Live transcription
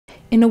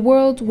In a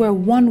world where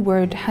one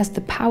word has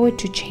the power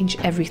to change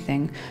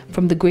everything,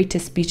 from the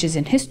greatest speeches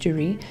in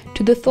history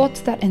to the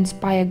thoughts that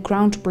inspire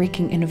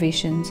groundbreaking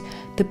innovations,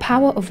 the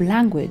power of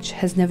language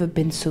has never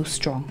been so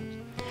strong.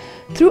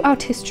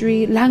 Throughout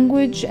history,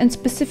 language and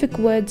specific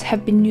words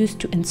have been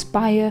used to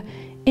inspire,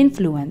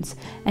 influence,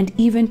 and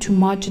even to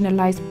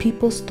marginalize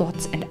people's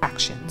thoughts and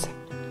actions.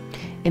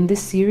 In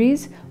this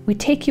series, we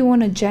take you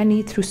on a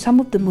journey through some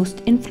of the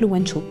most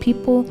influential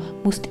people,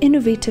 most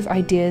innovative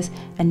ideas,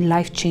 and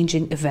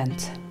life-changing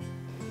events.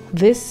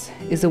 This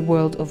is a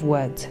world of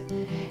words.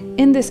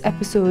 In this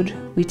episode,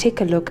 we take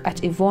a look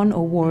at Yvonne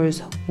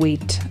Owor's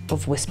Weight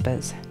of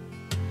Whispers.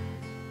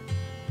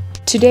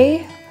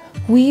 Today,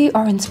 we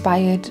are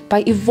inspired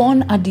by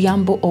Yvonne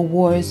Adhiambo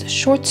Owor's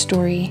short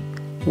story,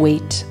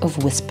 Weight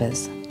of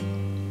Whispers.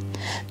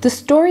 The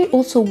story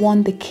also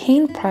won the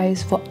Caine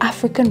Prize for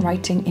African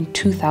Writing in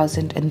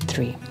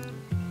 2003.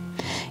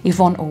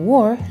 Yvonne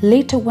Owor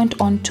later went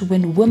on to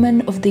win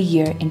Woman of the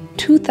Year in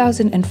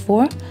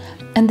 2004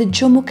 and the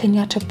Jomo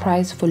Kenyatta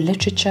Prize for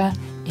Literature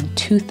in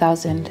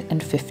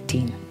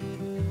 2015.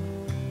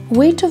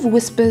 Weight of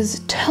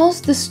Whispers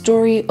tells the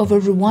story of a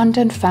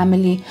Rwandan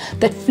family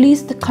that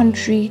flees the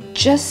country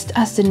just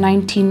as the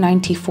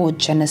 1994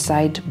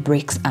 genocide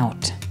breaks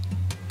out.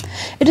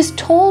 It is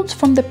told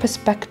from the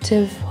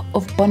perspective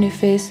of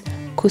Boniface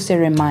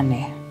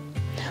Kuseremane,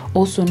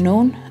 also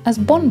known as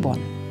Bonbon.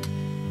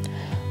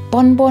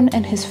 Bonbon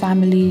and his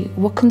family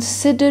were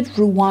considered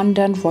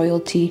Rwandan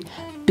royalty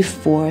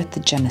before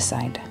the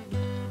genocide.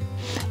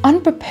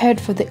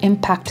 Unprepared for the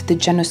impact the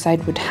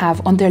genocide would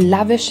have on their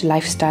lavish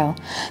lifestyle,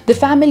 the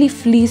family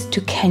flees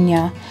to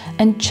Kenya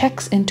and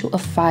checks into a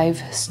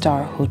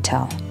 5-star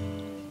hotel.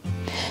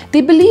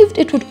 They believed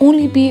it would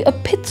only be a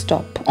pit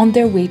stop on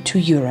their way to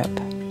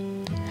Europe.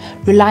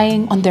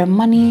 Relying on their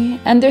money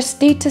and their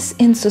status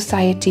in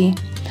society,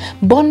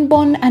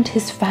 Bonbon and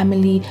his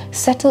family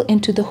settle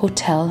into the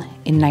hotel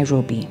in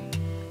Nairobi.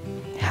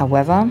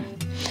 However,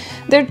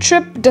 their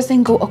trip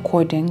doesn't go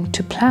according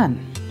to plan.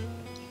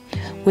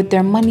 With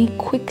their money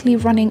quickly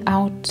running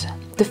out,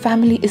 the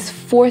family is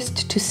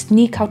forced to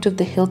sneak out of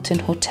the Hilton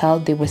hotel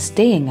they were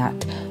staying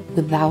at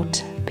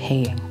without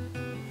paying.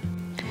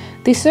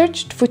 They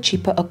searched for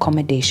cheaper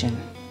accommodation.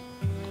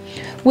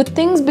 With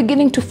things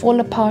beginning to fall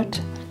apart,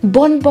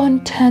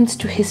 Bonbon turns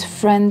to his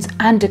friends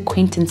and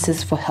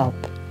acquaintances for help.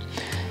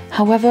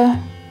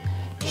 However,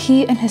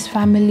 he and his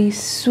family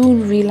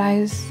soon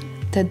realize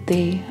that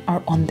they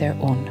are on their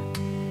own.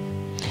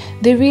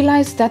 They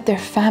realize that their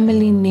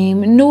family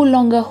name no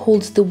longer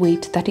holds the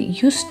weight that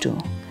it used to,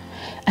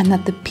 and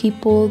that the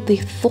people they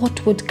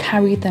thought would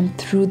carry them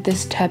through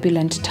this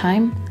turbulent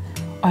time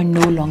are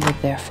no longer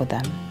there for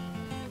them.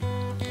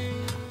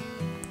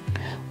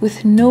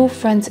 With no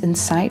friends in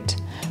sight,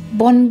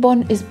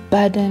 Bonbon is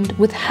burdened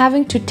with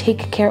having to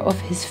take care of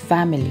his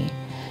family,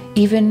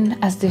 even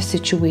as their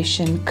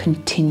situation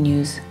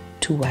continues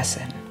to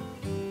worsen.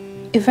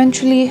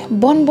 Eventually,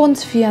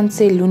 Bonbon's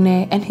fiancée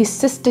Lune and his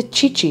sister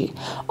Chichi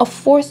are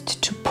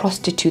forced to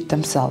prostitute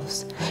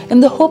themselves in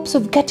the hopes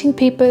of getting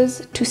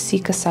papers to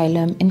seek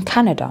asylum in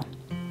Canada.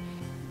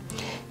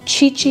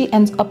 Chichi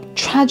ends up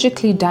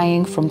tragically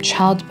dying from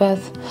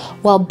childbirth,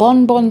 while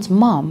Bonbon's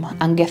mom,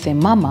 Angethe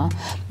Mama,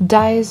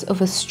 dies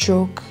of a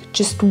stroke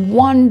just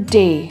one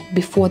day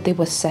before they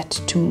were set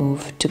to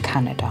move to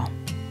Canada.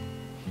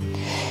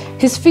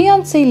 His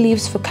fiancée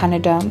leaves for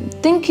Canada,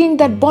 thinking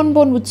that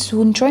Bonbon would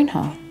soon join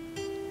her.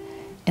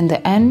 In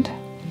the end,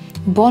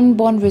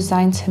 Bonbon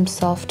resigns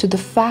himself to the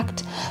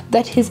fact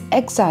that his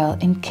exile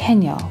in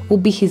Kenya will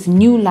be his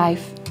new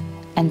life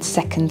and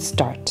second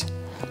start,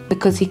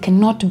 because he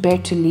cannot bear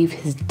to leave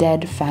his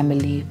dead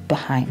family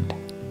behind.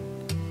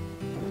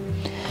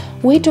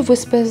 Weight of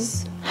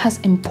Whispers has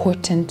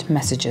important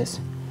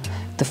messages.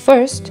 The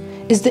first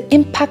is the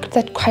impact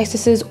that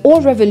crises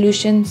or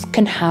revolutions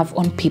can have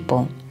on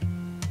people.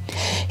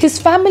 His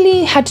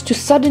family had to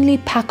suddenly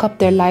pack up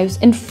their lives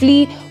and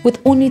flee with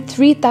only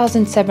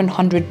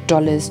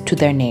 $3,700 to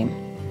their name.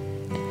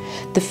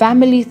 The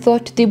family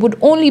thought they would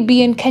only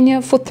be in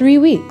Kenya for 3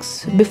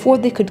 weeks before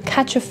they could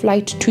catch a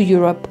flight to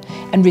Europe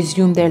and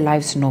resume their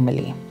lives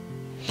normally.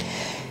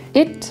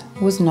 It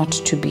was not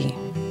to be.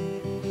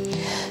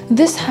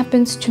 This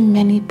happens to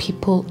many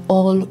people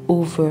all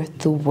over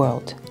the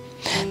world.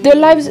 Their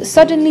lives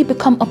suddenly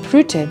become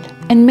uprooted,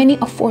 and many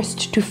are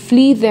forced to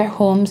flee their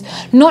homes,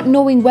 not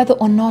knowing whether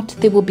or not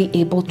they will be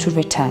able to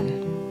return.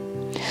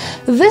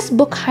 This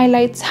book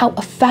highlights how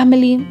a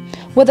family,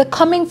 whether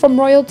coming from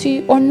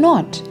royalty or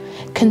not,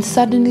 can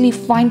suddenly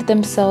find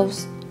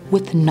themselves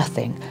with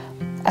nothing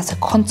as a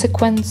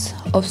consequence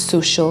of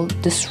social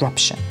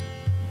disruption.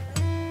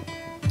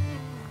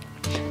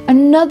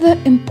 Another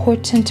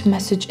important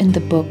message in the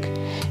book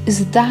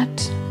is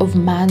that of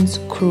man's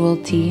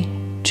cruelty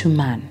to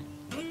man.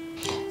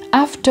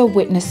 After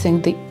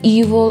witnessing the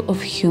evil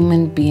of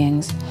human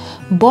beings,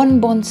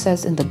 Bonbon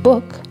says in the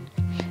book,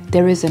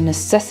 there is a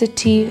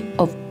necessity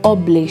of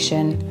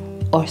oblation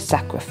or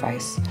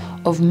sacrifice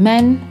of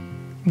men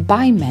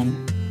by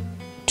men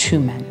to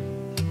men.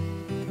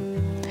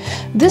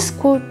 This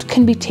quote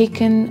can be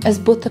taken as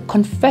both a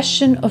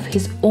confession of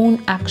his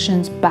own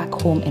actions back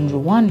home in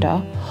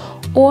Rwanda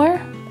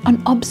or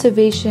an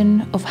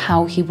observation of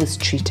how he was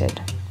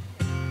treated.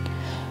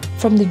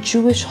 From the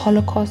Jewish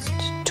Holocaust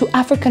to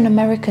African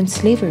American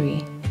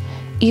slavery,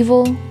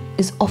 evil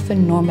is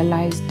often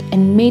normalized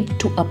and made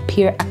to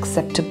appear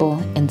acceptable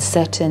in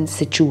certain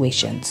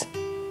situations.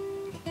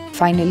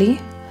 Finally,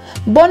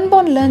 Bon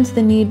Bon learns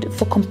the need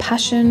for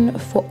compassion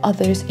for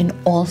others in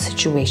all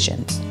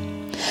situations.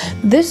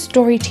 This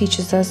story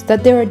teaches us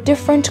that there are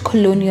different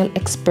colonial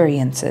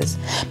experiences,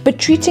 but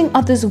treating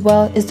others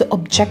well is the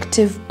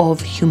objective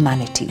of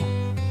humanity.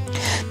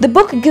 The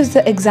book gives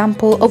the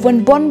example of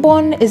when Bon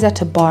Bon is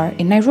at a bar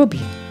in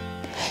Nairobi.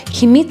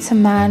 He meets a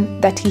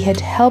man that he had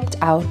helped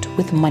out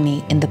with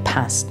money in the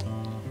past.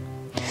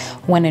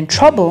 When in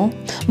trouble,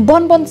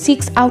 Bon Bon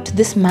seeks out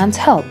this man's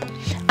help,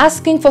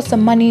 asking for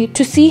some money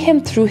to see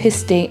him through his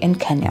stay in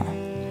Kenya.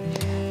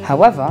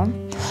 However,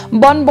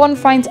 Bon Bon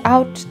finds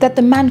out that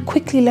the man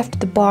quickly left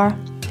the bar,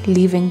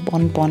 leaving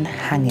Bon Bon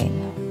hanging.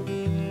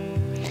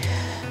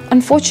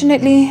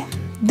 Unfortunately,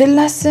 the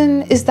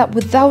lesson is that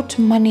without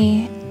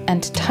money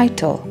and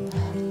title,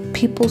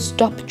 people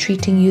stop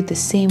treating you the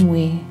same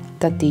way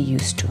that they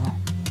used to.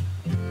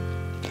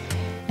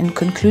 In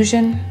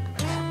conclusion,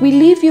 we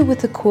leave you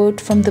with a quote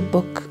from the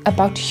book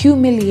about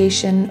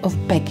humiliation of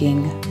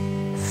begging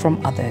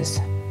from others.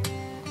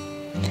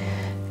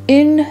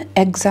 In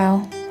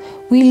exile,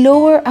 we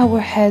lower our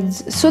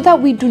heads so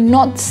that we do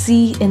not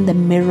see in the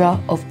mirror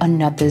of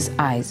another's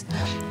eyes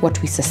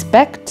what we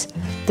suspect,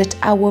 that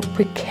our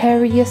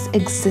precarious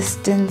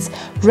existence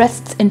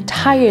rests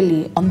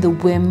entirely on the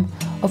whim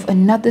of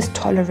another's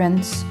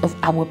tolerance of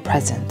our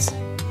presence.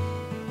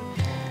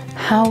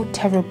 How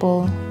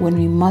terrible when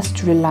we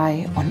must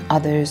rely on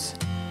others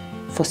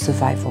for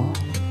survival.